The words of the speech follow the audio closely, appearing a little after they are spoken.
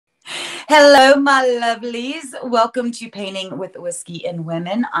Hello, my lovelies. Welcome to Painting with Whiskey and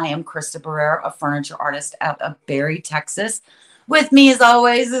Women. I am Crysta, a furniture artist out of Barry, Texas. With me, as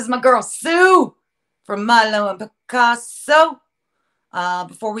always, is my girl Sue from Milo and Picasso.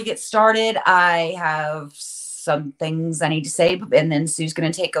 Before we get started, I have some things I need to say, and then Sue's going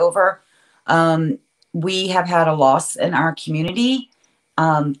to take over. We have had a loss in our community.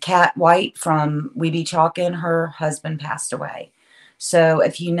 Kat White from We Be Chalkin', her husband passed away. So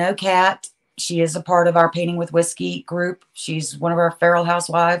if you know Kat, she is a part of our Painting with Whiskey group. She's one of our feral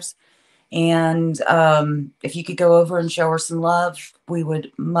housewives. And if you could go over and show her some love, we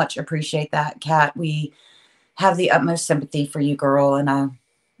would much appreciate that. Kat, we have the utmost sympathy for you, girl. And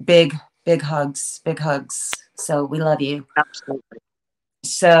big, big hugs, big hugs. So we love you. Absolutely.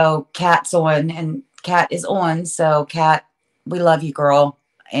 So Kat's on and Kat is on. So Kat, we love you, girl.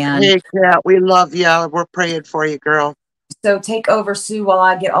 And Hey, Kat, we love you. We're praying for you, girl. so take over, Sue, while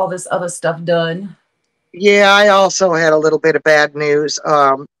I get all this other stuff done. Yeah, I also had a little bit of bad news.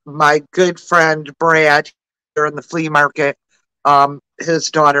 My good friend Brad here in the flea market, his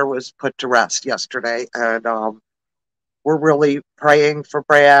daughter was put to rest yesterday, and we're really praying for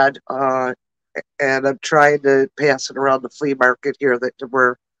Brad. And I'm trying to pass it around the flea market here that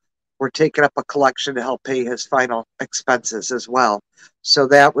we're taking up a collection to help pay his final expenses as well. So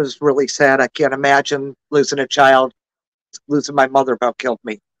that was really sad. I can't imagine losing a child. Losing my mother about killed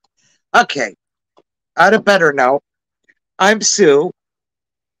me. Okay, on a better note, I'm Sue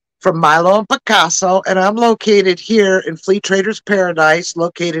from Milo and Picasso, and I'm located here in Flea Traders Paradise,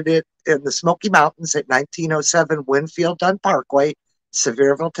 located in the Smoky Mountains at 1907 Winfield Dunn Parkway,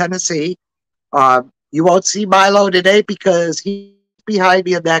 Sevierville, Tennessee. You won't see Milo today because he's behind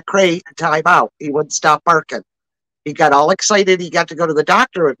me in that crate in timeout. He wouldn't stop barking. He got all excited. He got to go to the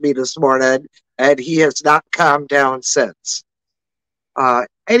doctor with me this morning, and he has not calmed down since.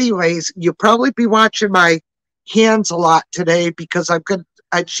 Anyways, you'll probably be watching my hands a lot today because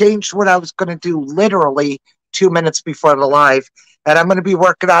I changed what I was going to do literally 2 minutes before the live, and I'm going to be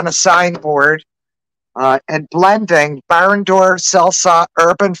working on a signboard and blending barn door, salsa,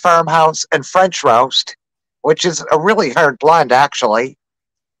 urban farmhouse, and French roast, which is a really hard blend actually.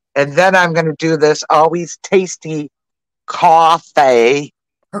 And then I'm going to do this always tasty coffee.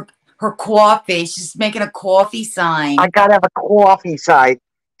 Her coffee. She's making a coffee sign. I got to have a coffee side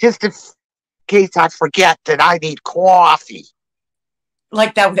just in case I forget that I need coffee.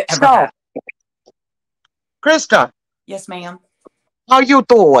 Like that would ever happen. Crysta. Yes, ma'am. How you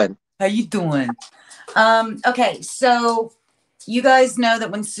doing? How you doing? Okay, so you guys know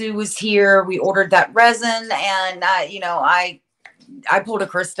that when Sue was here, we ordered that resin, and I pulled a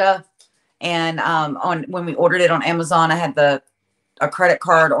Crysta, and on when we ordered it on Amazon, I had a credit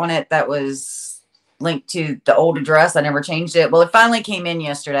card on it that was linked to the old address. I never changed it. Well, it finally came in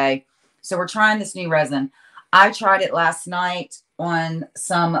yesterday, so we're trying this new resin. I tried it last night on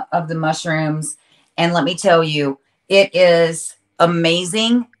some of the mushrooms, and let me tell you, it is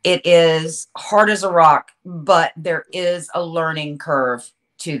amazing. It is hard as a rock, but there is a learning curve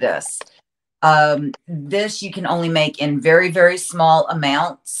to this. This you can only make in very, very small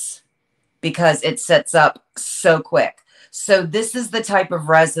amounts because it sets up so quick. So this is the type of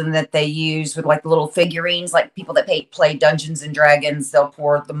resin that they use with like the little figurines, like people that play Dungeons and Dragons. They'll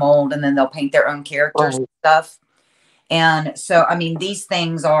pour the mold and then they'll paint their own characters and stuff. And so, I mean, these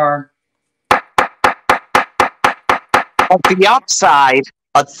things are at the upside,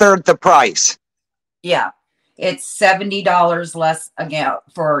 a third the price. Yeah, it's $70 less a gallon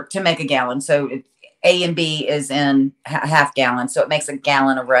to make a gallon. So A and B is in half gallon, so it makes a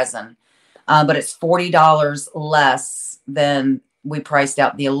gallon of resin. But it's $40 less than we priced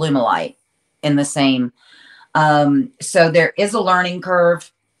out the Alumilite in the same. So there is a learning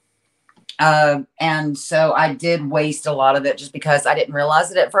curve. And so I did waste a lot of it just because I didn't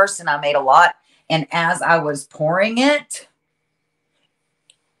realize it at first, and I made a lot. And as I was pouring it,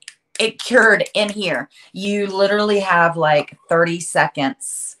 it cured in here. You literally have like 30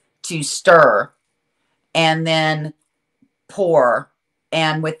 seconds to stir and then pour.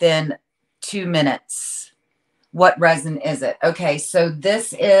 And within 2 minutes, what resin is it? Okay, so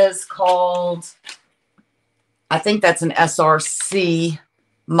this is called, I think that's an SRC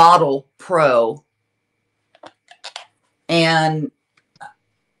Model Pro. And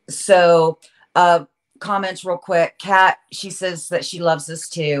so comments real quick. Kat, she says that she loves us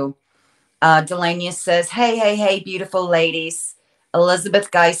too. Delania says, hey, beautiful ladies.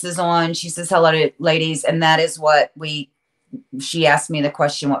 Elizabeth Geis is on. She says, hello, ladies. And that is what she asked me the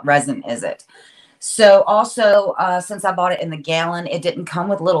question, what resin is it? So also, since I bought it in the gallon, it didn't come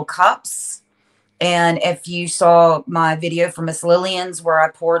with little cups. And if you saw my video for Miss Lillian's where I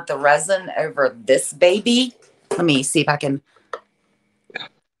poured the resin over this baby, let me see if I can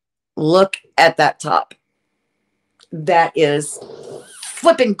look at that top. That is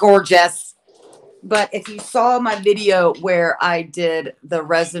flipping gorgeous. But if you saw my video where I did the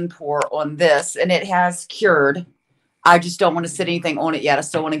resin pour on this, and it has cured, I just don't want to sit anything on it yet. I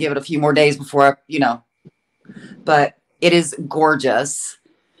still want to give it a few more days before I, but it is gorgeous.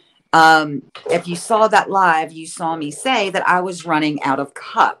 If you saw that live, you saw me say that I was running out of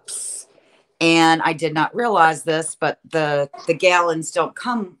cups. And I did not realize this, but the gallons don't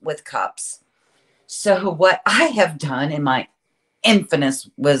come with cups. So what I have done in my infinite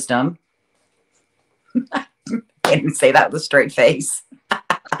wisdom, I didn't say that with a straight face,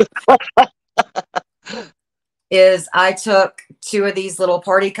 is I took 2 of these little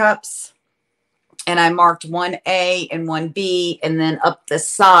party cups and I marked 1A and 1B, and then up the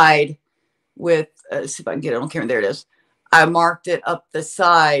side with, see if I can get it on camera. There it is. I marked it up the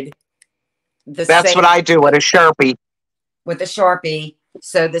side. That's what I do with a Sharpie. With a Sharpie.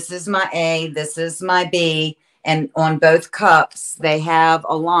 So this is my A, this is my B, and on both cups, they have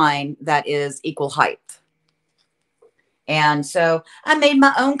a line that is equal height. And so I made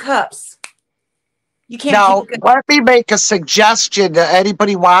my own cups. You can't. Now, let me make a suggestion to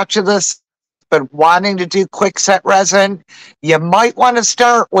anybody watching this but wanting to do quick set resin. You might want to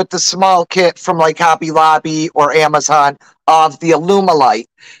start with the small kit from like Hobby Lobby or Amazon of the Alumilite.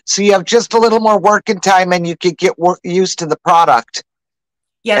 So you have just a little more working time and you could get used to the product.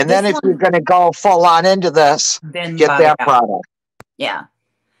 Yeah. And then if you're going to go full on into this, then get that product. Yeah.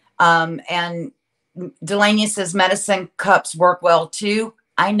 And Delaney says medicine cups work well too.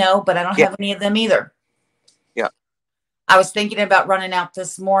 I know, but I don't have any of them either. Yeah. I was thinking about running out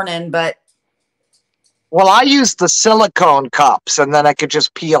this morning, but. Well, I use the silicone cups and then I could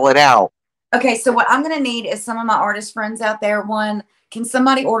just peel it out. Okay, so what I'm going to need is some of my artist friends out there. 1, can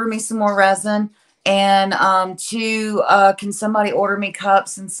somebody order me some more resin? And 2, can somebody order me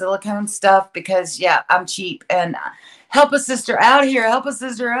cups and silicone stuff? Because, yeah, I'm cheap. And help a sister out here. Help a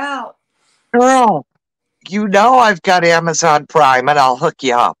sister out. Girl, I've got Amazon Prime and I'll hook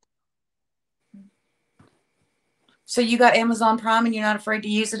you up. So you got Amazon Prime and you're not afraid to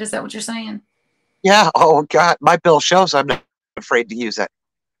use it? Is that what you're saying? Yeah. Oh, God. My bill shows I'm not afraid to use it.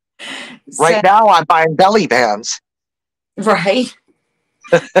 Right now, I'm buying belly bands. Right.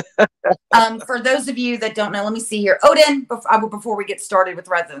 For those of you that don't know, let me see here. Odin, before we get started with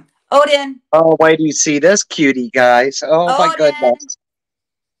resin. Odin. Oh, wait, do you see this cutie, guys? Oh, my goodness.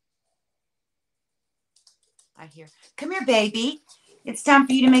 I hear. Come here, baby. It's time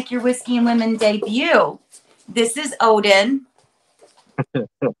for you to make your whiskey and lemon debut. This is Odin.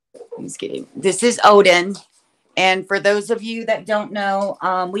 I'm just kidding. This is Odin. And for those of you that don't know,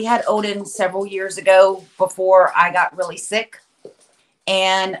 we had Odin several years ago before I got really sick.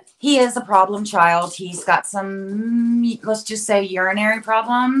 And he is a problem child. He's got some, let's just say, urinary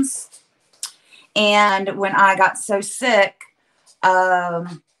problems. And when I got so sick,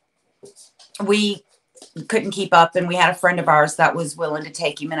 we couldn't keep up. And we had a friend of ours that was willing to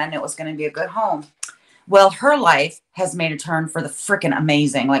take him. And I knew it was going to be a good home. Well, her life has made a turn for the freaking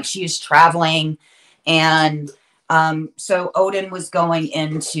amazing. Like, she is traveling. And so Odin was going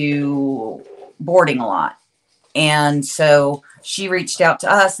into boarding a lot. And so she reached out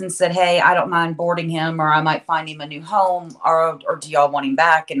to us and said, hey, I don't mind boarding him, or I might find him a new home, or do y'all want him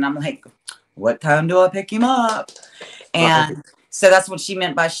back? And I'm like, what time do I pick him up? And so that's what she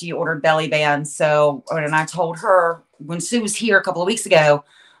meant by she ordered belly bands. So, and I told her when Sue was here a couple of weeks ago,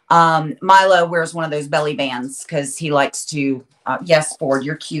 Milo wears one of those belly bands because he likes to, yes, Ford,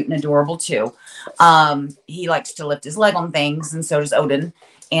 you're cute and adorable too. He likes to lift his leg on things, and so does Odin.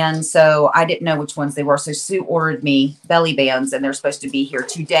 And so I didn't know which ones they were. So Sue ordered me belly bands, and they're supposed to be here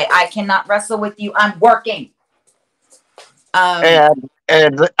today. I cannot wrestle with you. I'm working.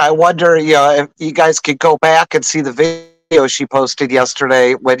 And I wonder, if you guys could go back and see the video she posted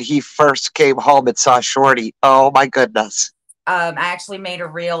yesterday when he first came home and saw Shorty. Oh my goodness. I actually made a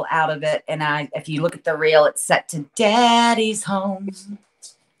reel out of it. And if you look at the reel, it's set to Daddy's home.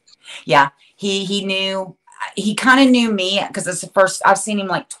 Yeah. He knew, he kind of knew me because it's the first, I've seen him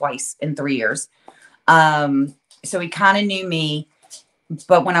like twice in 3 years. So he kind of knew me,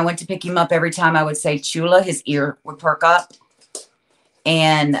 but when I went to pick him up, every time I would say Chula, his ear would perk up.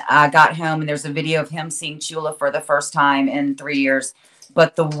 And I got home and there's a video of him seeing Chula for the first time in 3 years.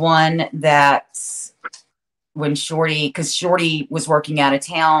 But the one that when Shorty, because Shorty was working out of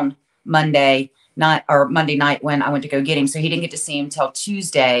town Monday night when I went to go get him. So he didn't get to see him till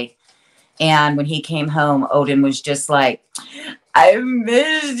Tuesday. And when he came home, Odin was just like, I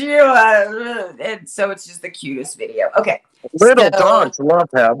missed you. And so it's just the cutest video. Okay. Little So, dogs love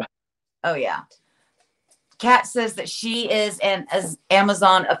him. oh yeah. Kat says that she is an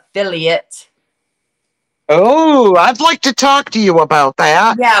Amazon affiliate. Oh, I'd like to talk to you about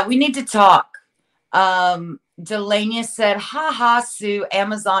that. Yeah, we need to talk. Delania said, haha, Sue,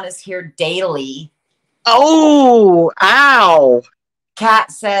 Amazon is here daily. Oh, ow.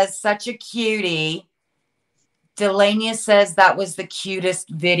 Kat says, such a cutie. Delania says that was the cutest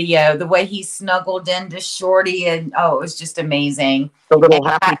video. The way he snuggled into Shorty, and oh, it was just amazing. The little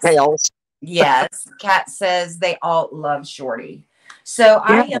And happy tails. yes, Kat says they all love Shorty. So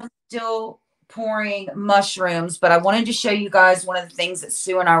Yeah. I am still pouring mushrooms, but I wanted to show you guys one of the things that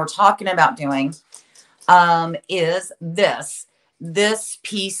Sue and I were talking about doing. Is this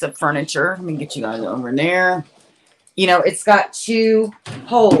piece of furniture. Let me get you guys over there. You know, it's got 2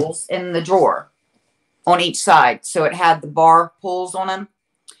 holes in the drawer on each side. So it had the bar pulls on them.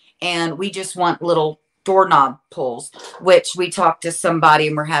 And we just want little doorknob pulls, which we talked to somebody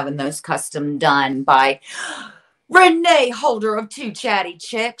and we're having those custom done by Renee, holder of 2 chatty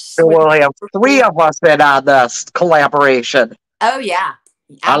chicks. So we'll have 3 of us in on this collaboration. Oh, yeah.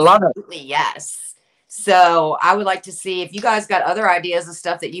 Absolutely, I love it. yes. So I would like to see if you guys got other ideas of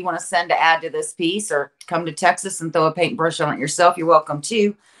stuff that you want to send to add to this piece, or come to Texas and throw a paintbrush on it yourself. You're welcome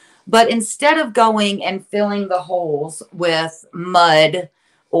too. But instead of going and filling the holes with mud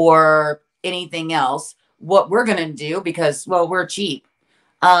or anything else, what we're going to do, because, well, we're cheap.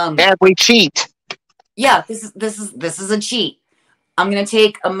 And we cheat. Yeah, this is a cheat. I'm going to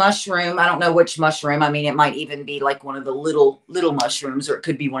take a mushroom. I don't know which mushroom. I mean, it might even be like one of the little mushrooms, or it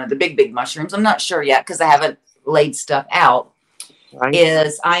could be one of the big mushrooms. I'm not sure yet because I haven't laid stuff out. Right.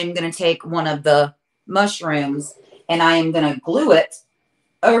 I'm going to take one of the mushrooms and I am going to glue it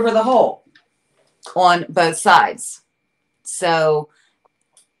over the hole on both sides. So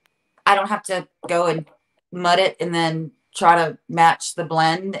I don't have to go and mud it and then try to match the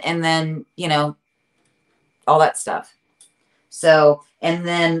blend and then, you know, all that stuff. So, and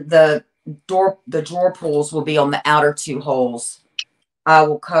then the drawer pulls will be on the outer 2 holes. I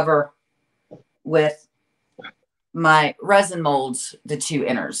will cover with my resin molds, the 2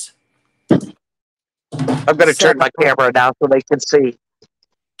 inners. I'm going to turn my camera down so they can see.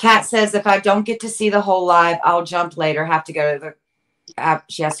 Kat says if I don't get to see the whole live, I'll jump later. Have to go to the,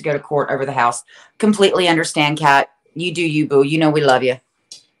 she has to go to court over the house. Completely understand, Kat. You do you, boo. You know we love you.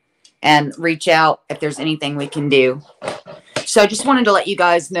 And reach out if there's anything we can do. So I just wanted to let you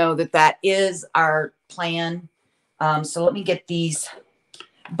guys know that that is our plan. So let me get these.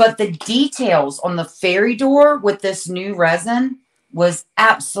 But the details on the fairy door with this new resin was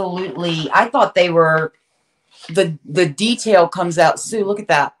absolutely, I thought they were, the detail comes out. Sue, look at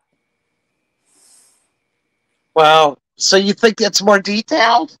that. Wow. So you think it's more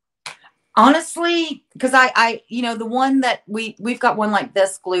detailed? Honestly, because I, you know, the one that we've got one like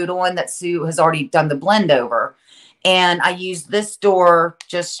this glued on that Sue has already done the blend over. And I used this door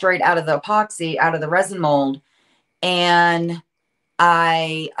just straight out of the epoxy, out of the resin mold. And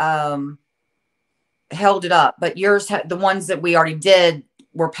I held it up. But yours, the ones that we already did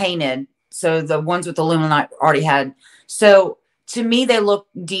were painted. So the ones with Illuminite already had. So to me, they look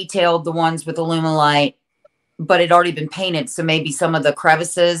detailed, the ones with Illuminite, but it already been painted. So maybe some of the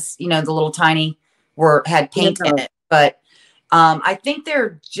crevices, you know, the little tiny had paint in it. But I think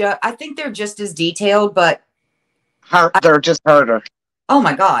they're just as detailed, but they're just harder. Oh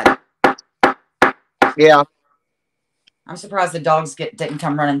my God. Yeah. I'm surprised the dogs didn't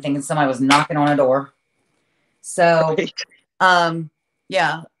come running thinking somebody was knocking on a door. So,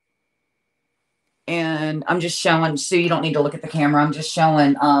 yeah. And I'm just showing, Sue, you don't need to look at the camera. I'm just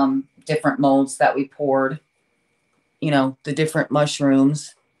showing different molds that we poured, you know, the different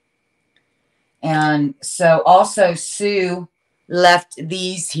mushrooms. And so also Sue left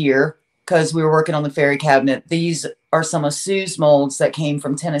these here because we were working on the fairy cabinet. These are some of Sue's molds that came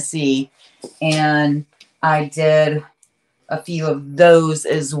from Tennessee. And I did a few of those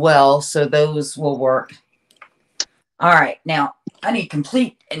as well. So those will work. All right. Now I need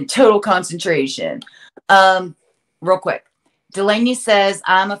complete and total concentration. Real quick. Delaney says,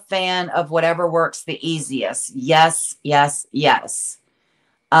 I'm a fan of whatever works the easiest. Yes, yes, yes.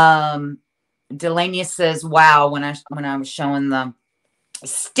 Delaney says, wow, when I was showing them.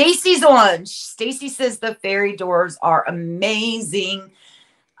 Stacy's on. Stacy says the fairy doors are amazing.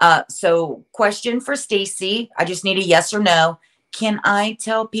 So question for Stacy. I just need a yes or no. Can I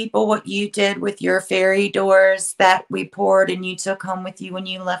tell people what you did with your fairy doors that we poured and you took home with you when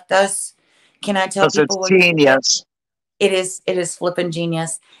you left us? Can I tell people what it's genius. It is flipping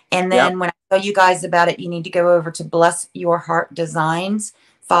genius. And Yep. then when I tell you guys about it, you need to go over to Bless Your Heart Designs,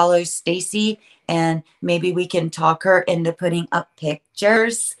 follow Stacy, and maybe we can talk her into putting up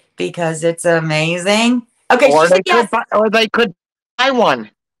pictures because it's amazing. Okay, she Or said they yes. could buy, or they could buy one.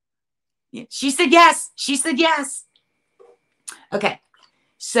 She said yes. She said yes. Okay.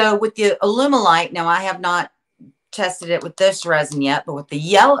 So with the Alumilite, now I have not tested it with this resin yet, but with the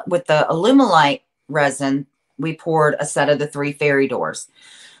Alumilite resin, we poured a set of the 3 fairy doors.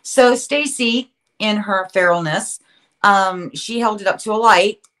 So Stacy, in her feralness, she held it up to a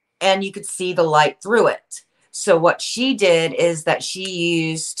light and you could see the light through it. So what she did is that she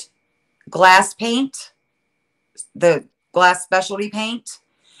used glass paint, the glass specialty paint,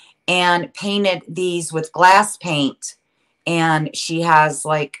 and painted these with glass paint. And she has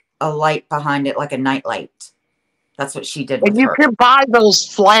like a light behind it, like a night light. That's what she did And with you her. can buy those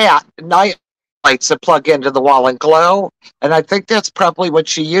flat night lights that plug into the wall and glow. And I think that's probably what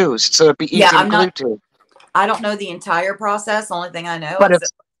she used. So it'd be easy to glue to. I don't know the entire process. The only thing I know But is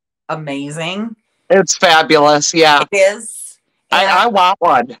it's amazing. It's fabulous. Yeah. It is. I want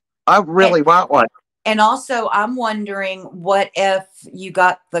one. I really want one. And also, I'm wondering what if you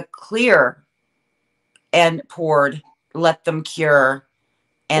got the clear and poured, let them cure,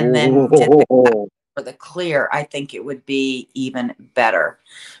 and then did for the clear. I think it would be even better.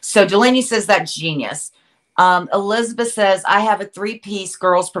 So Delaney says that's genius. Elizabeth says, I have a 3-piece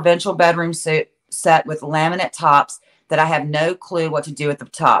girls' provincial bedroom set with laminate tops that I have no clue what to do with the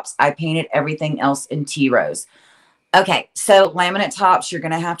tops. I painted everything else in T-rose. Okay, so laminate tops, you're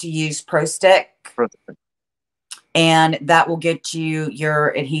going to have to use Pro Stick. And that will get you your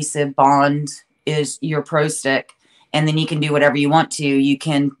adhesive bond is your Pro Stick. And then you can do whatever you want to. You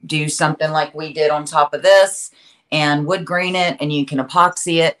can do something like we did on top of this and wood grain it, and you can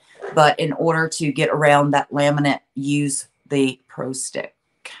epoxy it. But in order to get around that laminate, use the Pro Stick.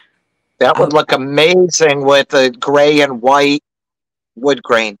 That would look amazing with the gray and white wood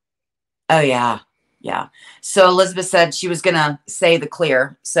grain. Oh, yeah. Yeah. So Elizabeth said she was going to say the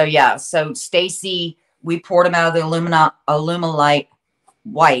clear. So, yeah. So Stacy, we poured them out of the Alumilite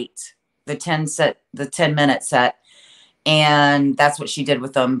white, the 10-minute set. And that's what she did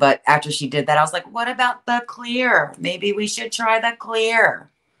with them. But after she did that, I was like, what about the clear? Maybe we should try the clear.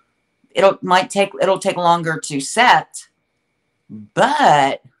 It'll take longer to set,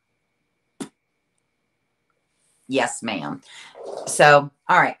 but yes, ma'am. So,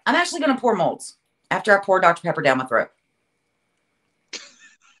 all right. I'm actually going to pour molds after I pour Dr. Pepper down my throat.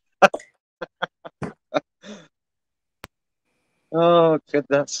 Oh,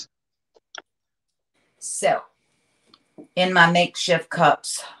 goodness. So, in my makeshift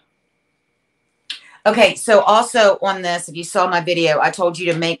cups. Okay, so also on this, if you saw my video, I told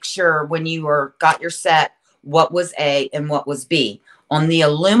you to make sure when you got your set, what was A and what was B. On the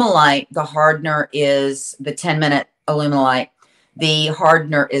Alumilite, the hardener is the 10-minute Alumilite. The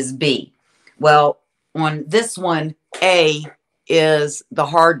hardener is B. Well, on this one, A is the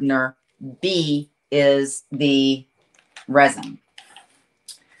hardener, B is the resin.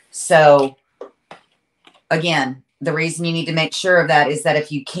 So, again, the reason you need to make sure of that is that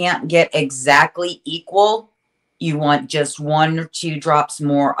if you can't get exactly equal, you want just 1 or 2 drops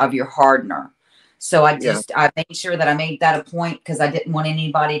more of your hardener. So I made sure that I made that a point because I didn't want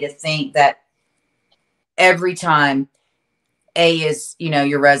anybody to think that every time A is,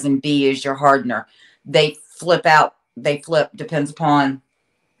 your resin, B is your hardener. They flip, depends upon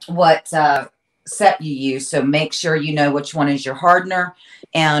what set you use. So make sure you know which one is your hardener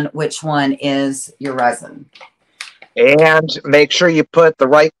and which one is your resin. And make sure you put the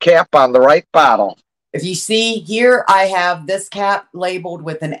right cap on the right bottle. If you see here, I have this cap labeled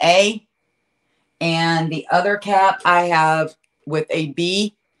with an A, and the other cap I have with a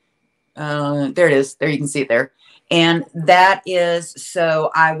B. There it is. There, you can see it there. And that is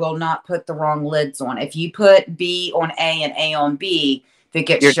so I will not put the wrong lids on. If you put B on A and A on B, if it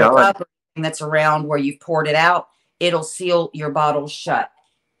gets shook up, that's around where you've poured it out, it'll seal your bottle shut.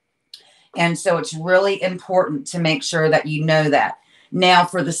 And so it's really important to make sure that you know that. Now,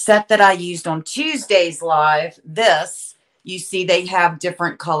 for the set that I used on Tuesday's live, you see they have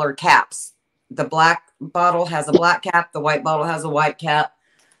different color caps. The black bottle has a black cap. The white bottle has a white cap.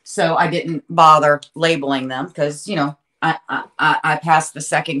 So I didn't bother labeling them because, I passed the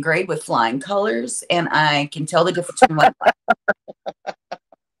 2nd grade with flying colors, and I can tell the difference between white and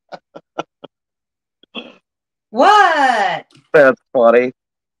black. What? That's funny.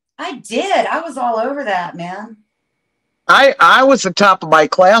 I did. I was all over that, man. I was the top of my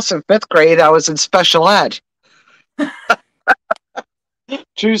class in 5th grade. I was in special ed.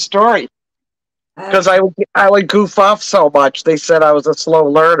 True story. Because I would goof off so much. They said I was a slow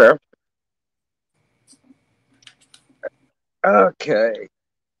learner. Okay.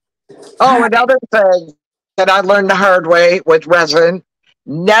 Oh, another thing that I learned the hard way with resin,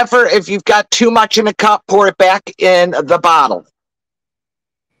 never, if you've got too much in a cup, pour it back in the bottle.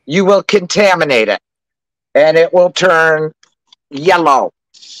 You will contaminate it, and it will turn yellow.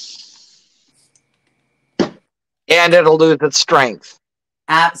 And it'll lose its strength.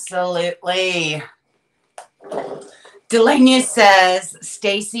 Absolutely. Delania says,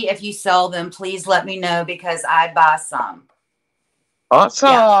 Stacy, if you sell them, please let me know because I'd buy some. Awesome.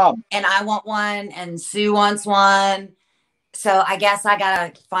 Yeah. And I want one, and Sue wants one. So I guess I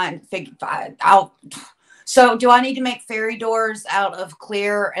gotta figure out. So do I need to make fairy doors out of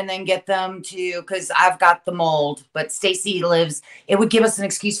clear and then get them to, because I've got the mold, but Stacy lives, it would give us an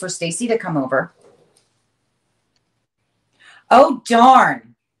excuse for Stacy to come over. Oh,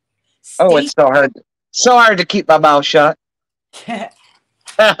 darn. Oh, it's so hard. So hard to keep my mouth shut.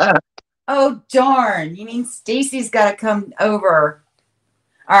 Oh, darn. You mean Stacy's got to come over.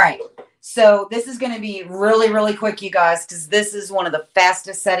 All right. So this is going to be really, really quick, you guys, because this is one of the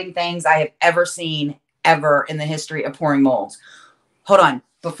fastest setting things I have ever seen ever in the history of pouring molds. Hold on.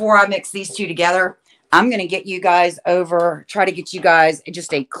 Before I mix these two together, I'm going to get you guys over, try to get you guys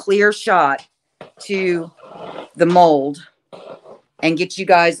just a clear shot to the mold and get you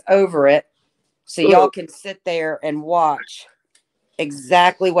guys over it so y'all can sit there and watch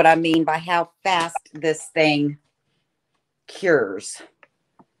exactly what I mean by how fast this thing cures.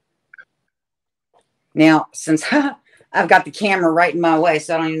 Now, since I've got the camera right in my way,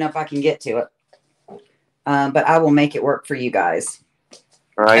 so I don't even know if I can get to it. But I will make it work for you guys.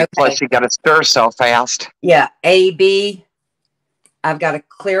 All right. Okay. Plus, you got to stir so fast. Yeah. A, B. I've got a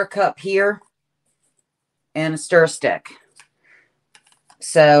clear cup here and a stir stick.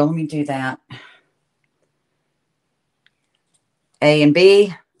 So let me do that. A and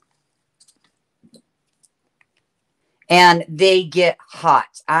B. And they get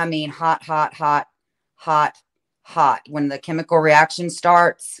hot. I mean, hot, hot, hot, hot, hot. When the chemical reaction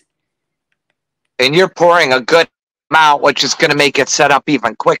starts. And you're pouring a good amount, which is going to make it set up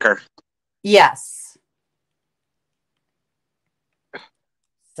even quicker. Yes.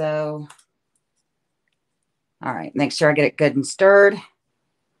 So, all right. Make sure I get it good and stirred.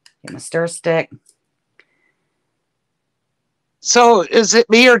 Get my stir stick. So is it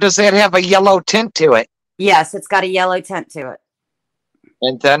me or does that have a yellow tint to it? Yes, it's got a yellow tint to it.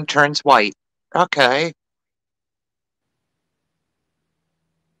 And then turns white. Okay.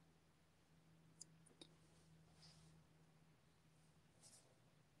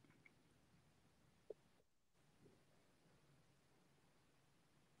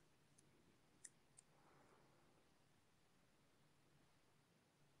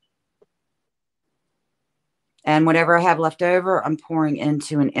 And whatever I have left over, I'm pouring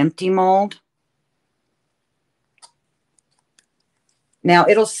into an empty mold. Now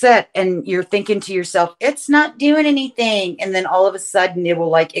it'll set and you're thinking to yourself, it's not doing anything. And then all of a sudden it will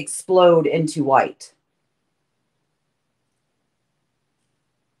like explode into white.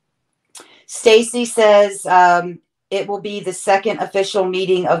 Stacy says it will be the second official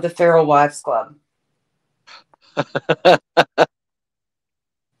meeting of the Feral Wives Club.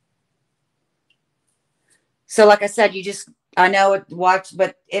 So like I said, I know it watch,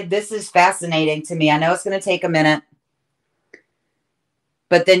 but this is fascinating to me. I know it's going to take a minute.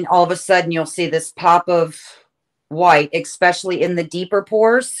 But then all of a sudden you'll see this pop of white, especially in the deeper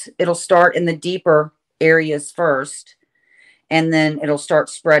pores. It'll start in the deeper areas first, and then it'll start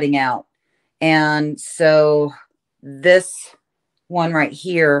spreading out. And so this one right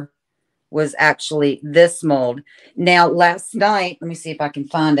here was actually this mold. Now, last night, let me see if I can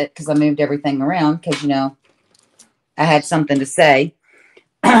find it because I moved everything around because, I had something to say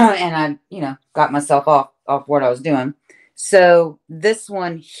and I, got myself off what I was doing. So this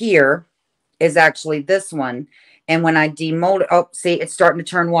one here is actually this one. And when I demold it, oh, see, it's starting to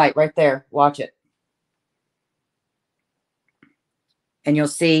turn white right there. Watch it. And you'll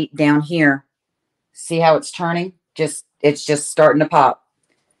see down here, see how it's turning? It's just starting to pop.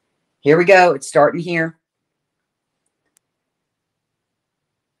 Here we go. It's starting here.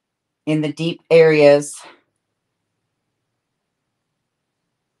 In the deep areas.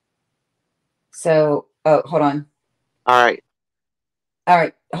 So, oh, hold on. All right. All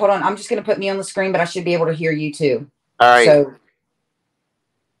right. Hold on. I'm just going to put me on the screen, but I should be able to hear you too. All right. So,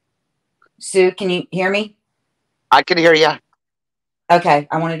 Sue, can you hear me? I can hear you. Okay.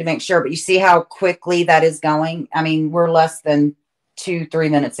 I wanted to make sure, but you see how quickly that is going? I mean, we're less than 2-3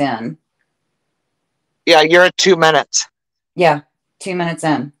 minutes in. Yeah, you're at 2 minutes. Yeah, 2 minutes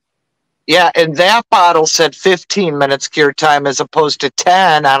in. Yeah, and that bottle said 15 minutes cure time as opposed to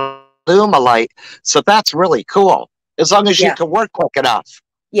 10 on Lumalite. So that's really cool. As long as you Yeah. can work quick enough.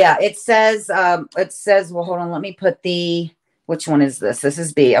 Yeah, it says, well, hold on, let me put which one is this? This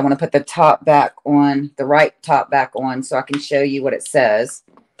is B. I want to put the top back on, the right top back on so I can show you what it says.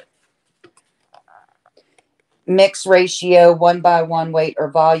 Mix ratio 1:1 weight or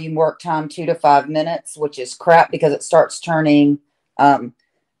volume, work time 2 to 5 minutes, which is crap because it starts turning.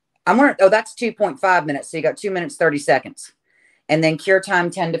 That's 2.5 minutes. So you got 2 minutes, 30 seconds. And then cure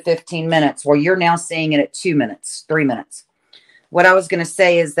time 10 to 15 minutes. Well, you're now seeing it at 2 minutes, 3 minutes. What I was going to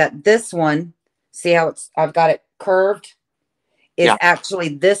say is that this one, see how I've got it curved, is actually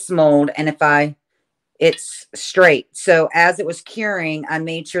this mold. And it's straight. So as it was curing, I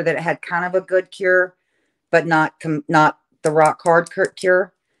made sure that it had kind of a good cure, but not the rock hard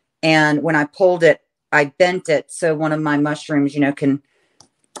cure. And when I pulled it, I bent it. So one of my mushrooms, can,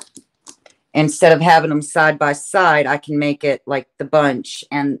 instead of having them side by side, I can make it like the bunch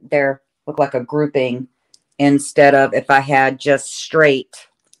and they're look like a grouping instead of if I had just straight,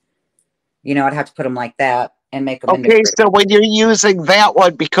 I'd have to put them like that and make them. Okay, so when you're using that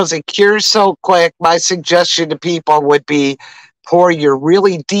one, because it cures so quick, my suggestion to people would be pour your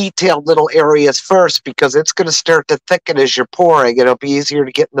really detailed little areas first because it's going to start to thicken as you're pouring. It'll be easier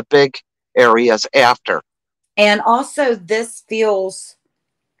to get in the big areas after. And also this feels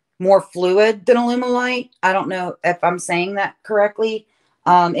more fluid than Alumilite. I don't know if I'm saying that correctly.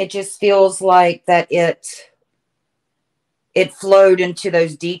 It just feels like that it flowed into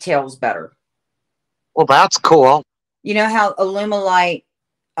those details better. Well, that's cool. You know how Alumilite,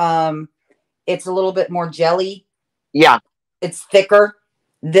 it's a little bit more jelly. Yeah. It's thicker.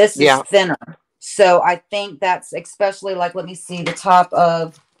 This is thinner. So I think that's especially like, let me see the top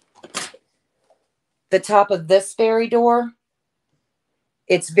of this fairy door.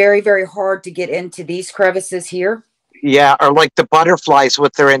 It's very, very hard to get into these crevices here. Yeah, or like the butterflies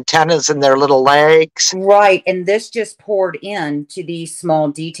with their antennas and their little legs. Right, and this just poured in to these small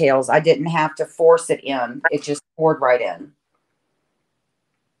details. I didn't have to force it in. It just poured right in.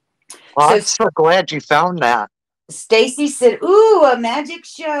 Well, I'm so glad you found that. Stacy said, ooh, a magic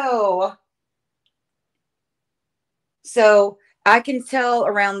show. So I can tell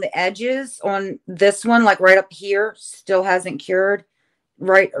around the edges on this one, like right up here, still hasn't cured.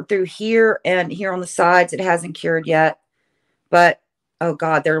 Right through here and here on the sides, it hasn't cured yet. But oh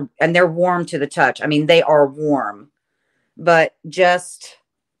God, they're warm to the touch. I mean, they are warm, but just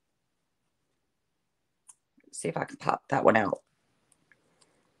see if I can pop that one out.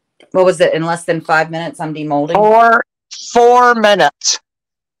 What was it? In less than 5 minutes, I'm demolding. 4 minutes.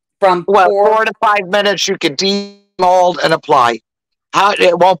 From 4 to 5 minutes, you can demold and apply.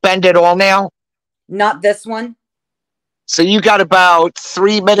 It won't bend at all now? Not this one. So you got about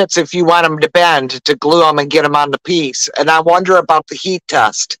 3 minutes if you want them to bend to glue them and get them on the piece. And I wonder about the heat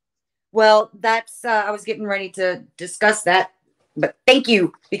test. Well, that's I was getting ready to discuss that, but thank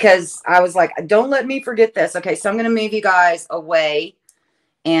you, because I was like, don't let me forget this. Okay, so I'm going to move you guys away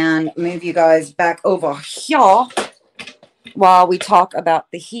and move you guys back over here while we talk about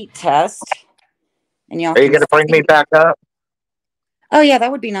the heat test. And y'all, are you going to bring me back up? Oh yeah,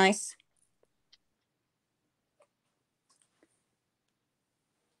 that would be nice.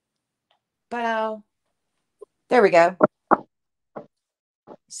 But there we go.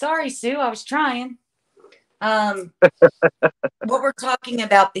 Sorry, Sue, I was trying. What we're talking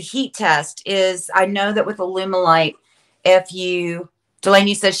about, the heat test, is I know that with Alumilite,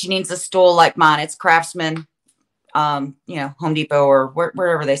 Delaney says she needs a stool like mine. It's Craftsman, Home Depot or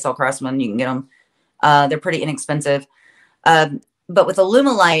wherever they sell Craftsman, you can get them. They're pretty inexpensive. But with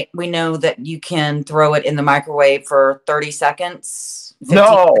Alumilite, we know that you can throw it in the microwave for 30 seconds.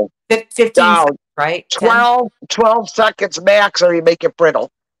 15 seconds, right? 12 seconds max, or you make it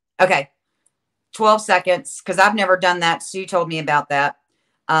brittle. Okay. 12 seconds, because I've never done that. Sue told me about that.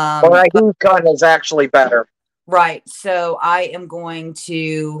 Well, heat gun is actually better. Right. So I am going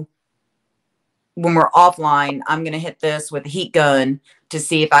to, when we're offline, I'm going to hit this with a heat gun to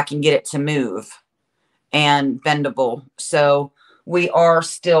see if I can get it to move and bendable. So we are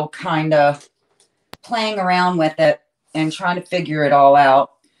still kind of playing around with it and trying to figure it all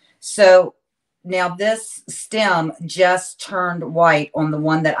out. So now this stem just turned white on the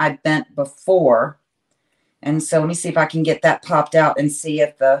one that I bent before. And so let me see if I can get that popped out and see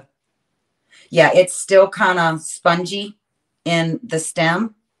if it's still kind of spongy in the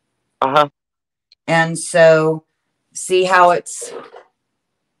stem. Uh-huh. And so see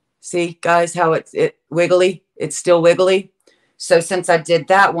guys, how it's wiggly. It's still wiggly. So since I did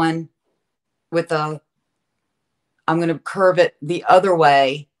that one I'm going to curve it the other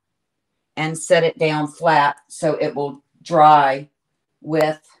way and set it down flat so it will dry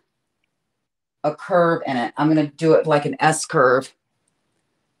with a curve in it. I'm going to do it like an S curve.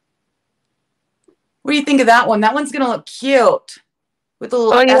 What do you think of that one? That one's going to look cute with a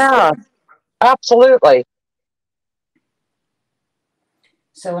little Oh, yeah, absolutely.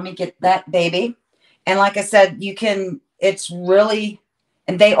 So let me get that baby. And like I said, it's really,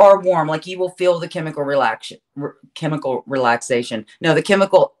 and they are warm. Like you will feel the chemical relaxation. No, the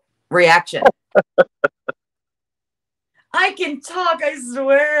chemical reaction. I can talk, I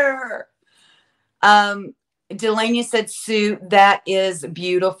swear. Delania said, Sue, that is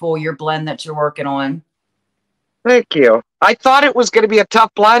beautiful, your blend that you're working on. Thank you. I thought it was going to be a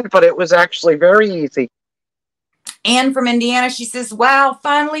tough blend, but it was actually very easy. Anne from Indiana, she says, wow,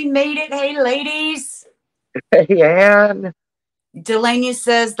 finally made it. Hey, ladies. Hey, Anne. Delania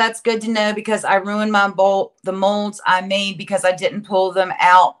says, that's good to know because I ruined the molds I made because I didn't pull them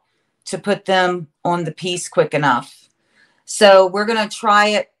out to put them on the piece quick enough. So we're going to try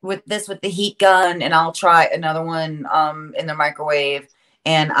it with the heat gun, and I'll try another one in the microwave,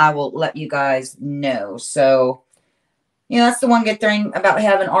 and I will let you guys know. So, that's the one good thing about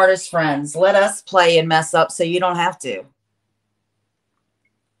having artist friends. Let us play and mess up so you don't have to.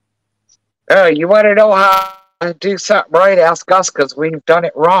 You want to know how to do something right? Ask us because we've done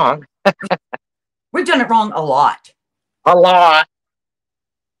it wrong. We've done it wrong a lot. A lot.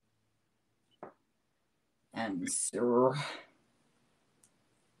 And so...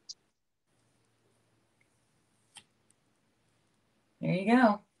 there you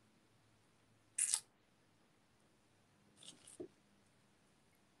go.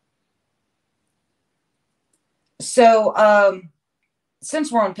 So,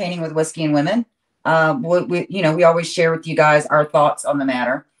 since we're on Painting with Whiskey and Women, we always share with you guys our thoughts on the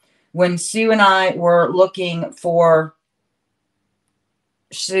matter. When Sue and I were looking for,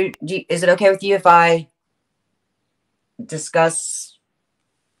 Sue, is it okay with you if I discuss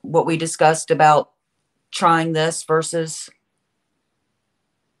what we discussed about trying this versus?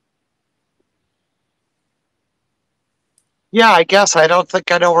 Yeah, I guess. I don't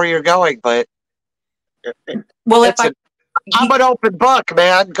think I know where you're going, but well, I'm an open book,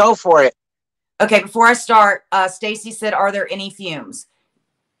 man. Go for it. Okay, before I start, Stacy said, are there any fumes?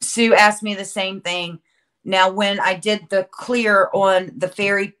 Sue asked me the same thing. Now, when I did the clear on the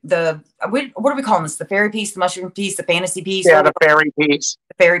fairy, what are we calling this? The fairy piece, the mushroom piece, the fantasy piece? Yeah, the fairy piece.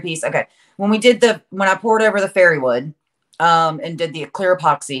 The fairy piece. Okay. When I poured over the fairy wood and did the clear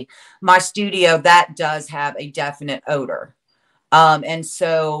epoxy, my studio, that does have a definite odor. And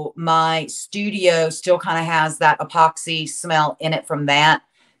so my studio still kind of has that epoxy smell in it from that,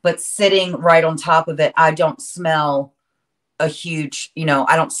 but sitting right on top of it, I don't smell a huge,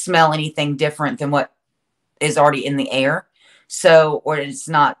 I don't smell anything different than what is already in the air. So, or it's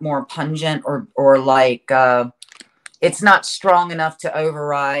not more pungent or like, it's not strong enough to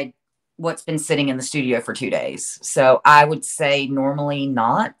override what's been sitting in the studio for 2 days. So I would say normally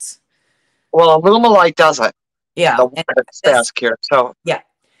not. Well, Lumilite doesn't. Yeah. Desk here. So yeah.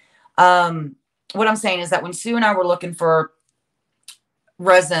 What I'm saying is that when Sue and I were looking for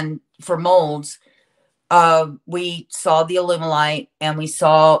resin for molds, we saw the Illumilite and we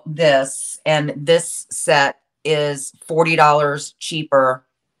saw this, and this set is $40 cheaper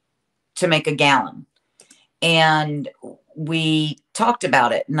to make a gallon. And we talked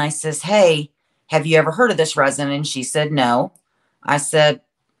about it, and I says, hey, have you ever heard of this resin? And she said, no. I said,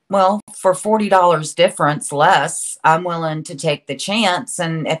 well, for $40 difference less, I'm willing to take the chance.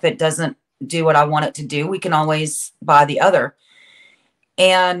 And if it doesn't do what I want it to do, we can always buy the other.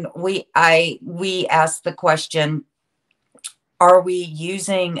 And we asked the question, are we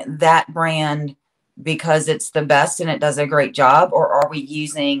using that brand because it's the best and it does a great job? Or are we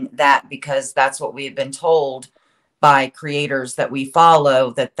using that because that's what we've been told by creators that we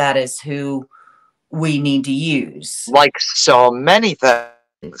follow, that is who we need to use? Like so many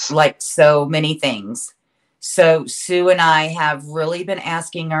things. So Sue and I have really been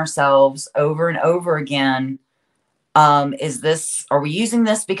asking ourselves over and over again, are we using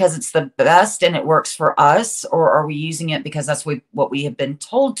this because it's the best and it works for us? Or are we using it because that's what we have been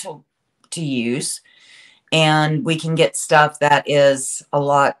told to use? And we can get stuff that is a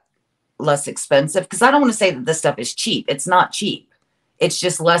lot less expensive. Because I don't want to say that this stuff is cheap. It's not cheap. It's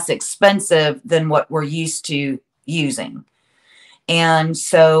just less expensive than what we're used to using. And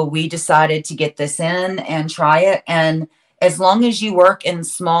so we decided to get this in and try it. And as long as you work in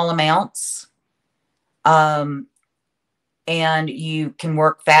small amounts, and you can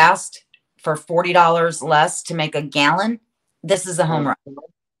work fast for $40 less to make a gallon, this is a home run.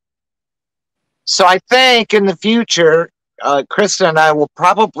 So I think in the future, Crysta and I will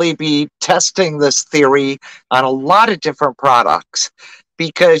probably be testing this theory on a lot of different products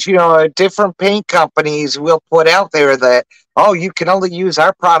because, you know, different paint companies will put out there that, oh, you can only use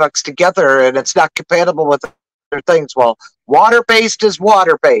our products together and it's not compatible with other things. Well, water-based is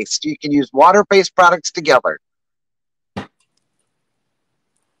water-based. You can use water-based products together.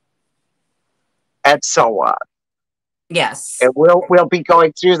 And so on. Yes. And we'll be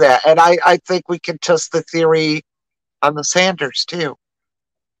going through that. And I think we can test the theory on the sanders too.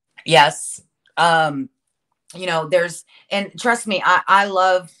 Yes. You know, and trust me, I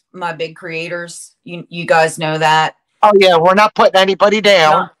love my big creators. You guys know that. Oh yeah, we're not putting anybody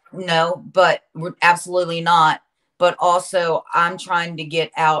down. No, but we're absolutely not. But also I'm trying to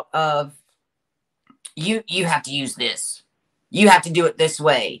get out of you have to use this. You have to do it this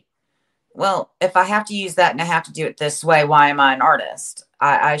way. Well, if I have to use that and I have to do it this way, why am I an artist?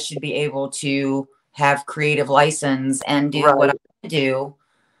 I should be able to have creative license and do what I do.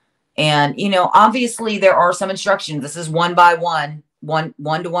 And, you know, obviously there are some instructions. This is 1:1,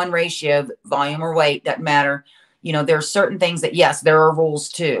 1:1 ratio, volume or weight, doesn't matter. You know, there are certain things that, yes, there are rules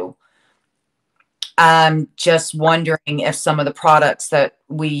too. I'm just wondering if some of the products that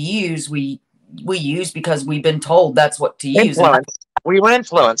we use because we've been told that's what to use. We were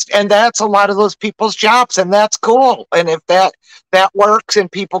influenced, and that's a lot of those people's jobs, and that's cool. And if that works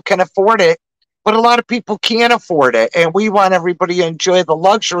and people can afford it, but a lot of people can't afford it, and we want everybody to enjoy the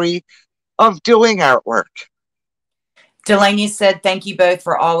luxury of doing artwork. Delaney said, thank you both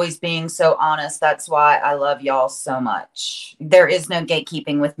for always being so honest. That's why I love y'all so much. There is no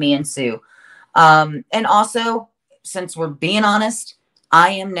gatekeeping with me and Sue. And also, since we're being honest,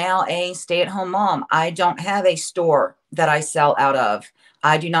 I am now a stay-at-home mom. I don't have a store that I sell out of.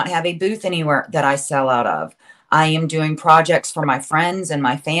 I do not have a booth anywhere that I sell out of. I am doing projects for my friends and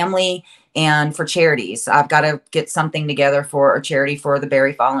my family and for charities. I've got to get something together for a charity for the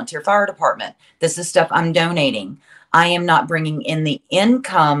Barry Volunteer Fire Department. This is stuff I'm donating. I am not bringing in the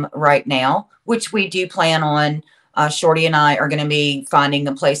income right now, which we do plan on. Shorty and I are going to be finding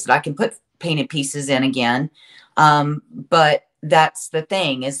a place that I can put painted pieces in again. But that's the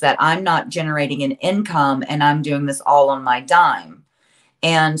thing, is that I'm not generating an income and I'm doing this all on my dime.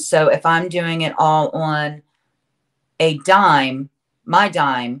 And so if I'm doing it all on a dime, my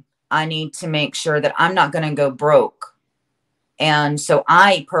dime, I need to make sure that I'm not going to go broke. And so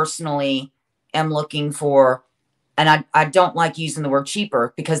I personally am looking for, and I don't like using the word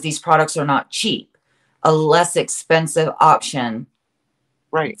cheaper because these products are not cheap, a less expensive option.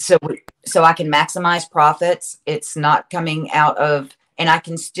 Right. So I can maximize profits. It's not coming out of, and I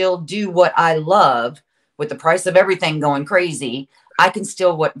can still do what I love with the price of everything going crazy. I can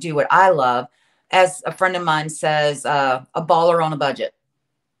still do what I love. As a friend of mine says, a baller on a budget.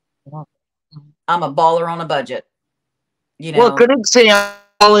 I'm a baller on a budget. You know? Well, a good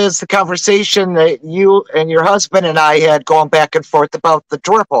example is the conversation that you and your husband and I had going back and forth about the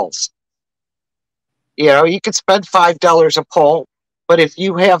door pulls. You know, you could spend $5 a pull, but if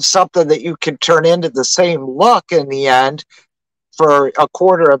you have something that you can turn into the same look in the end for a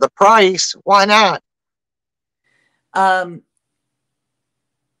quarter of the price, why not? Anne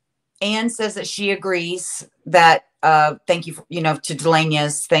says that she agrees that, thank you, to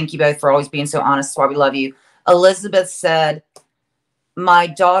Delania's, thank you both for always being so honest. That's why we love you. Elizabeth said, my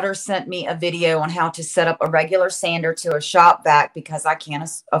daughter sent me a video on how to set up a regular sander to a shop vac because I can't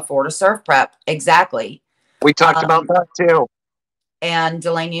afford a surf prep. Exactly. We talked about that too. And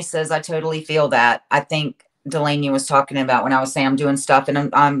Delania says, I totally feel that. I think Delania was talking about when I was saying I'm doing stuff and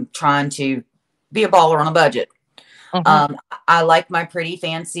I'm trying to be a baller on a budget. Mm-hmm. I like my pretty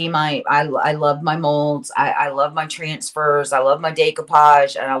fancy, I love my molds. I love my transfers. I love my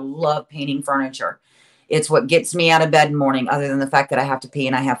decoupage, and I love painting furniture. It's what gets me out of bed in the morning, other than the fact that I have to pee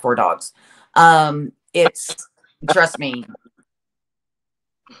and I have 4 dogs. It's, trust me.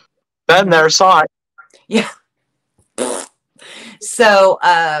 Been there, saw it. Yeah. So,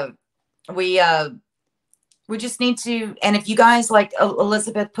 we just need to, and if you guys, like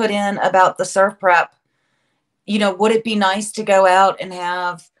Elizabeth put in about the surf prep, would it be nice to go out and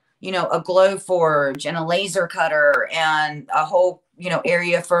have, a glow forge and a laser cutter and a whole,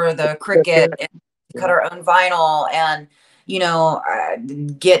 area for the Cricut and cut our own vinyl and,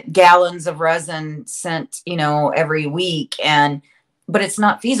 get gallons of resin sent, every week. But it's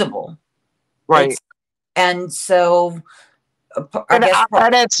not feasible. Right. And so and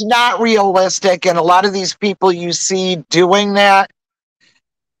it's not realistic. And a lot of these people you see doing that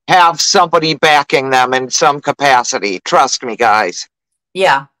have somebody backing them in some capacity. Trust me, guys.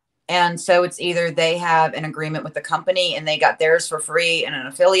 Yeah. And so it's either they have an agreement with the company and they got theirs for free and an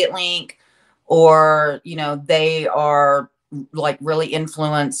affiliate link, or, they are like really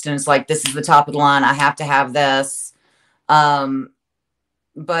influenced and it's like, this is the top of the line. I have to have this.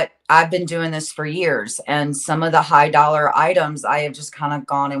 But I've been doing this for years, and some of the high dollar items I have just kind of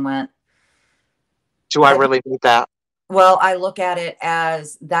gone and went, do I really need that? Well, I look at it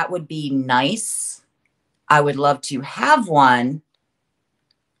as that would be nice. I would love to have one,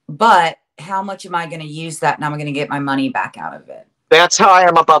 but how much am I going to use that and I'm going to get my money back out of it? That's how I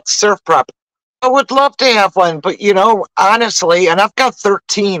am about surf prep. I would love to have one, but honestly, and I've got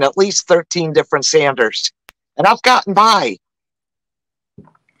at least 13 different sanders, and I've gotten by.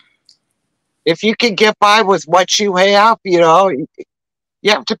 If you can get by with what you have, you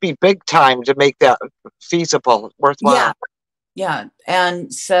have to be big time to make that feasible, worthwhile. Yeah.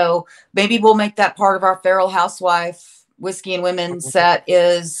 And so maybe we'll make that part of our Feral Housewife Whiskey and Women set,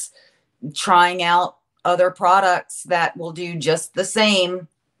 is trying out other products that will do just the same,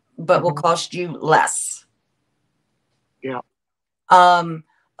 but will cost you less. Yeah.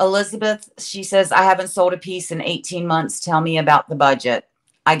 Elizabeth, she says, I haven't sold a piece in 18 months. Tell me about the budget.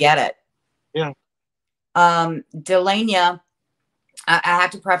 I get it. Yeah. Delania, I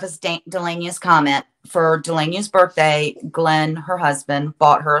have to preface Delania's comment. For Delania's birthday, Glenn, her husband,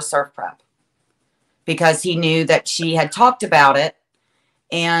 bought her a surf prep because he knew that she had talked about it,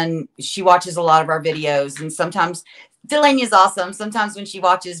 and she watches a lot of our videos. And sometimes Delania's awesome. Sometimes when she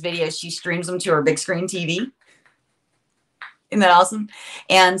watches videos, she streams them to her big screen TV. Isn't that awesome?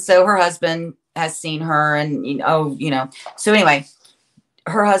 And so her husband has seen her, and so anyway,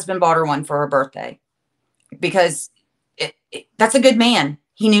 her husband bought her one for her birthday because that's a good man.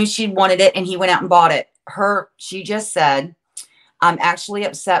 He knew she wanted it and he went out and bought it. She just said, I'm actually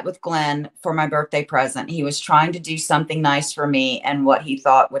upset with Glenn for my birthday present. He was trying to do something nice for me and what he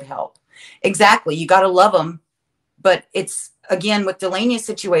thought would help. Exactly. You got to love him. But it's, again, with Delania's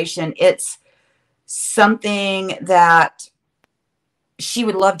situation, it's something that she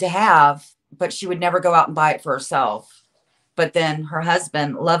would love to have, but she would never go out and buy it for herself. But then her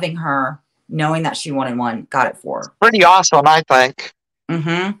husband, loving her, knowing that she wanted one, got it for her. Pretty awesome, I think.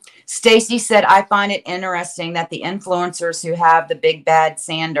 Stacy said, I find it interesting that the influencers who have the big bad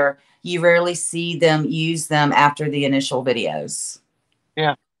sander, you rarely see them use them after the initial videos.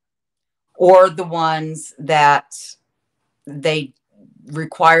 Yeah. Or the ones that they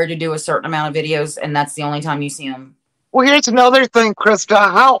require to do a certain amount of videos, and that's the only time you see them. Well, here's another thing, Crysta.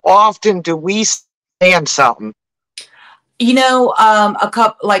 How often do we sand something?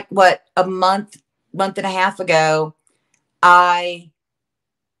 A month and a half ago, I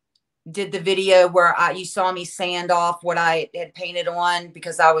did the video where you saw me sand off what I had painted on,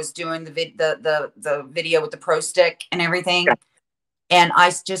 because I was doing the video with the pro stick and everything. Yeah. And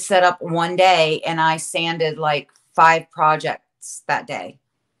I just set up one day and I sanded like 5 projects that day.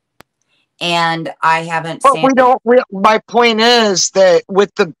 And I haven't sanded. My point is that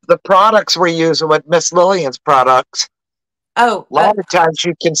with the products we're using, with Miss Lillian's products, a lot of times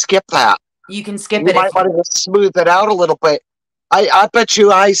you can skip that. You can skip it. You might want to smooth it out a little bit. I bet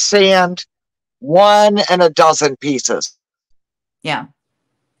you I sand 1 in a dozen pieces. Yeah.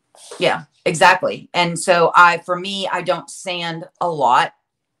 Yeah, exactly. And so for me, I don't sand a lot.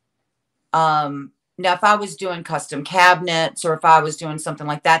 Now, if I was doing custom cabinets or if I was doing something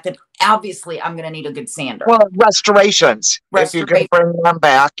like that, then obviously I'm going to need a good sander. Well, restorations. If you can bring them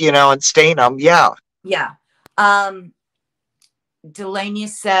back, and stain them. Yeah. Yeah. Delania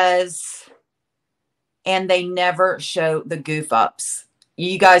says, and they never show the goof ups.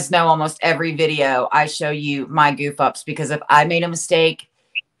 You guys know almost every video I show you my goof ups, because if I made a mistake,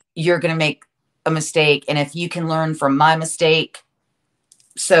 you're going to make a mistake. And if you can learn from my mistake,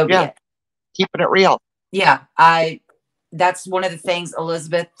 so be it. Keeping it real. Yeah. That's one of the things,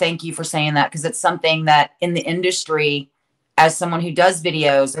 Elizabeth, thank you for saying that, because it's something that in the industry, as someone who does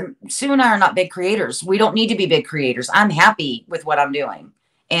videos, and Sue and I are not big creators. We don't need to be big creators. I'm happy with what I'm doing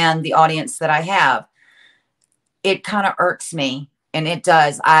and the audience that I have. It kind of irks me, and it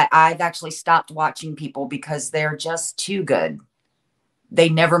does. I've actually stopped watching people because they're just too good. They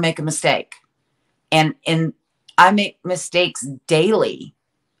never make a mistake. And I make mistakes daily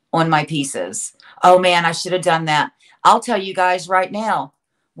on my pieces. Oh man, I should have done that. I'll tell you guys right now,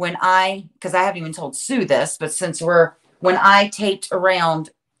 because I haven't even told Sue this, but when I taped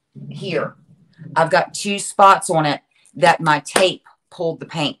around here, I've got 2 spots on it that my tape pulled the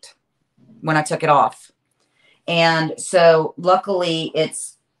paint when I took it off. And so luckily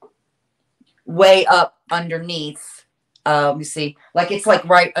it's way up underneath. Let me see, it's like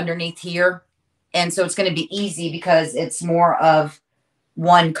right underneath here. And so it's going to be easy because it's more of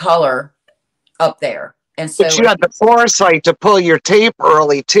one color up there. And But so you had the foresight to pull your tape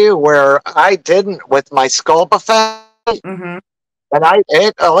early too, where I didn't with my skull buffet. mm-hmm. And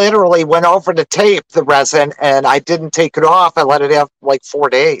it literally went over the tape, the resin, and I didn't take it off. I let it have like 4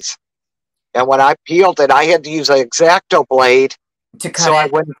 days. And when I peeled it, I had to use an X-Acto blade to cut so I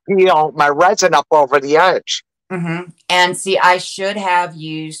it. wouldn't peel my resin up over the edge. Mm-hmm. And see, I should have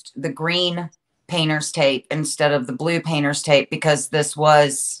used the green painter's tape instead of the blue painter's tape because this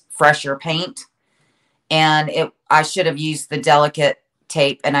was fresher paint. And I should have used the delicate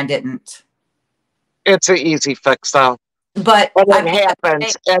tape and I didn't. It's an easy fix though. But It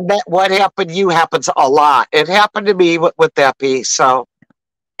happens. And what happened to you happens a lot. It happened to me with that piece. So.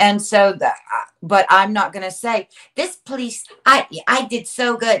 And so but I'm not going to say this police, I did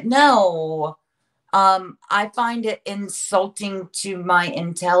so good. No. I find it insulting to my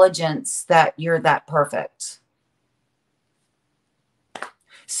intelligence that you're that perfect.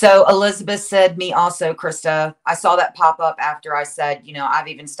 So Elizabeth said, me also, Crysta. I saw that pop up after I said, I've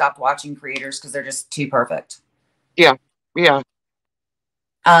even stopped watching creators because they're just too perfect. Yeah. Yeah.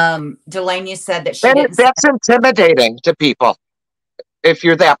 Delaney said that That's intimidating to people. If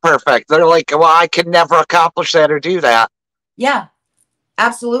you're that perfect, they're like, well, I can never accomplish that or do that. Yeah,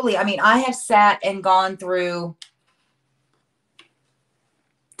 absolutely. I mean, I have sat and gone through,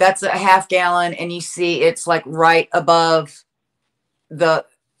 that's a half gallon and you see it's like right above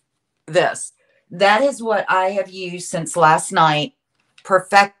this. That is what I have used since last night,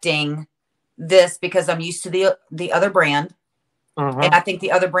 perfecting this because I'm used to the other brand. Mm-hmm. And I think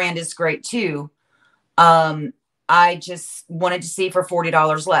the other brand is great too. I just wanted to see for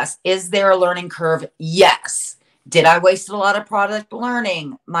 $40 less. Is there a learning curve? Yes. Did I waste a lot of product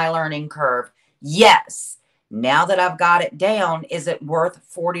learning my learning curve? Yes. Now that I've got it down, is it worth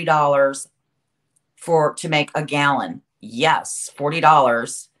 $40 to make a gallon? Yes,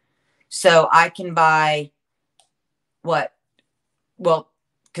 $40. So I can buy what? Well,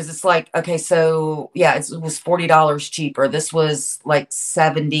 because it's like, okay, so yeah, it was $40 cheaper. This was like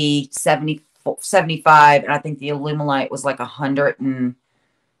 70, 75. And I think the Illuminite was like 110.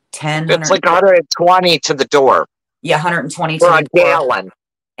 It's like 120 to the door. Yeah, 120 for to a gallon.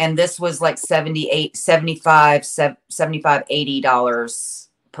 And this was like 78, 75, 75, $80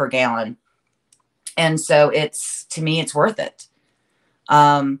 per gallon. And so to me, it's worth it.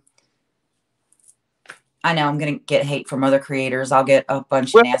 I know I'm going to get hate from other creators. I'll get a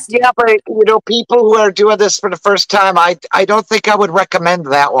bunch of nasty. Yeah, but people who are doing this for the first time, I don't think I would recommend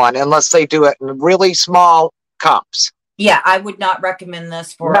that one unless they do it in really small cups. Yeah, I would not recommend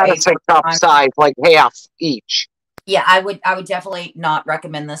this for not a cup size, like half each. Yeah, I would definitely not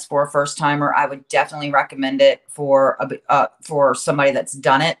recommend this for a first timer. I would definitely recommend it for somebody that's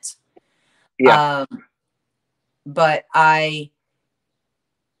done it. Yeah. But I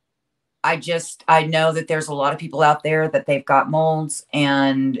know that there's a lot of people out there that they've got molds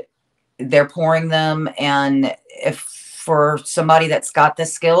and they're pouring them. And if for somebody that's got the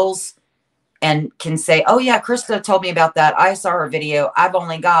skills and can say, oh yeah, Crysta told me about that. I saw her video. I've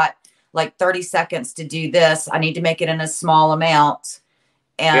only got like 30 seconds to do this. I need to make it in a small amount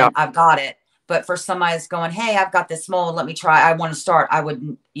and I've got it. But for somebody that's going, hey, I've got this mold, let me try. I want to start. I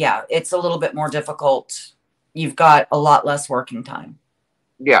wouldn't. Yeah, it's a little bit more difficult. You've got a lot less working time.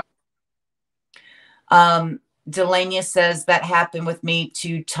 Yeah. Delania says that happened with me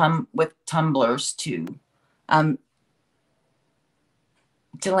with tumblers too.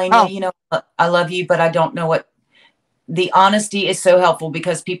 Delania, I love you, but I don't know what. The honesty is so helpful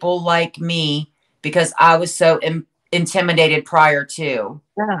because people like me, because I was so intimidated prior to.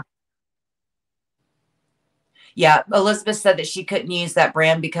 Yeah. Yeah. Elizabeth said that she couldn't use that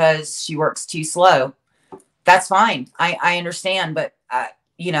brand because she works too slow. That's fine. I understand, but and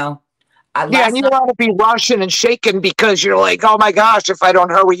you want to be rushing and shaking because you're like, oh my gosh, if I don't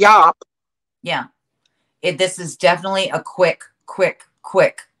hurry up. Yeah. This is definitely a quick.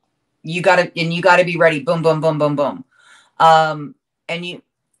 You gotta be ready. Boom, boom, boom, boom, boom. And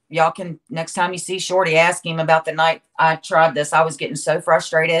y'all can, next time you see Shorty, ask him about the night I tried this. I was getting so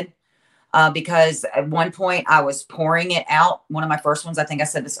frustrated because at one point I was pouring it out. One of my first ones, I think I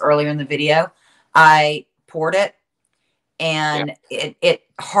said this earlier in the video. I poured it and it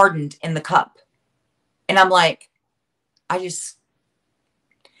hardened in the cup. And I'm like, okay,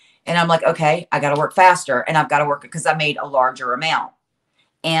 I got to work faster and I've got to work it because I made a larger amount.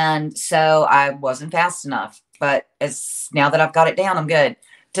 And so I wasn't fast enough, but now that I've got it down, I'm good.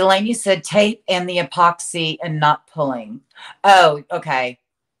 Delaney said tape and the epoxy and not pulling. Oh, okay.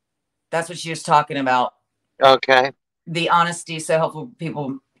 That's what she was talking about. Okay. The honesty is so helpful.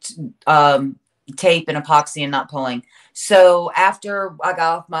 People, tape and epoxy and not pulling. So after I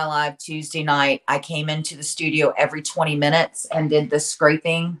got off my live Tuesday night, I came into the studio every 20 minutes and did the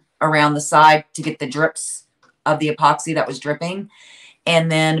scraping around the side to get the drips of the epoxy that was dripping.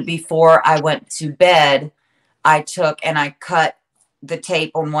 And then before I went to bed, I took and I cut the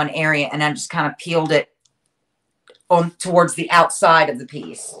tape on one area and I just kind of peeled it on towards the outside of the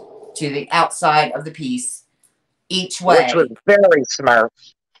piece, to the outside of the piece each way. Which was very smart.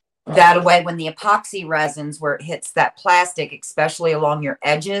 That way, when the epoxy resins, where it hits that plastic, especially along your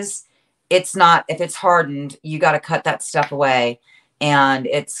edges, it's not, if it's hardened, you got to cut that stuff away, and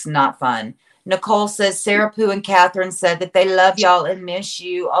it's not fun. Nicole says, Sarah Pooh and Catherine said that they love y'all and miss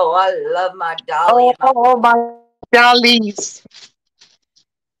you. Oh, I love my dolly. Oh, my dollies.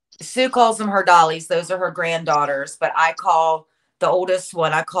 Sue calls them her dollies. Those are her granddaughters, but I call the oldest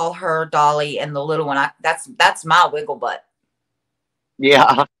one, I call her Dolly, and the little one, that's my wiggle butt.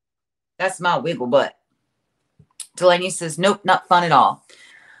 Yeah. That's my wiggle butt. Delaney says, nope, not fun at all.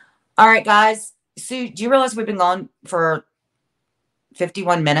 All right, guys. Sue, do you realize we've been gone for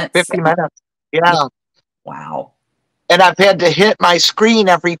 51 minutes? 50 minutes. Yeah. Wow. And I've had to hit my screen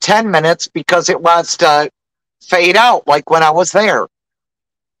every 10 minutes because it wants to fade out like when I was there.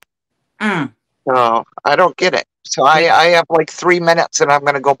 So I don't get it. So I have like 3 minutes and I'm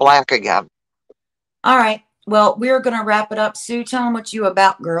going to go black again. All right. Well, we're going to wrap it up. Sue, tell them what you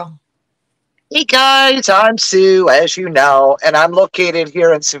about, girl. Hey guys, I'm Sue, as you know, and I'm located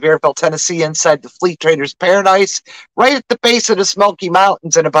here in Sevierville, Tennessee, inside the Fleet Traders Paradise, right at the base of the Smoky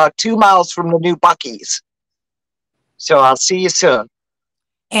Mountains and about 2 miles from the new Buc-ee's. So I'll see you soon.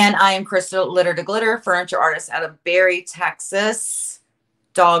 And I am Crysta, Litter to Glitter, furniture artist out of Berry, Texas.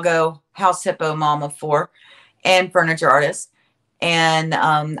 Doggo, house hippo mom of 4, and furniture artist. And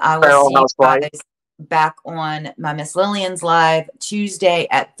I will see you guys back on my Miss Lillian's live Tuesday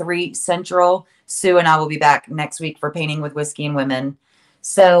at 3 Central. Sue and I will be back next week for Painting with Whiskey and Women.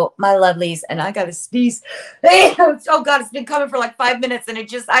 So my lovelies, and I got to sneeze. Oh God, it's been coming for like 5 minutes, and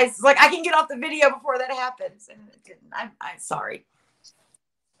I was like, I can get off the video before that happens, and it didn't. I'm sorry.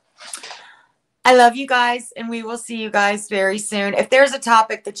 I love you guys, and we will see you guys very soon. If there's a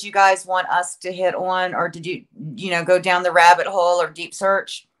topic that you guys want us to hit on, or did you know, go down the rabbit hole or deep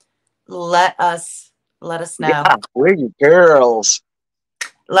search, let us know. Yeah, we're you girls.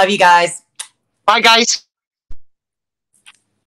 Love you guys. Bye, guys.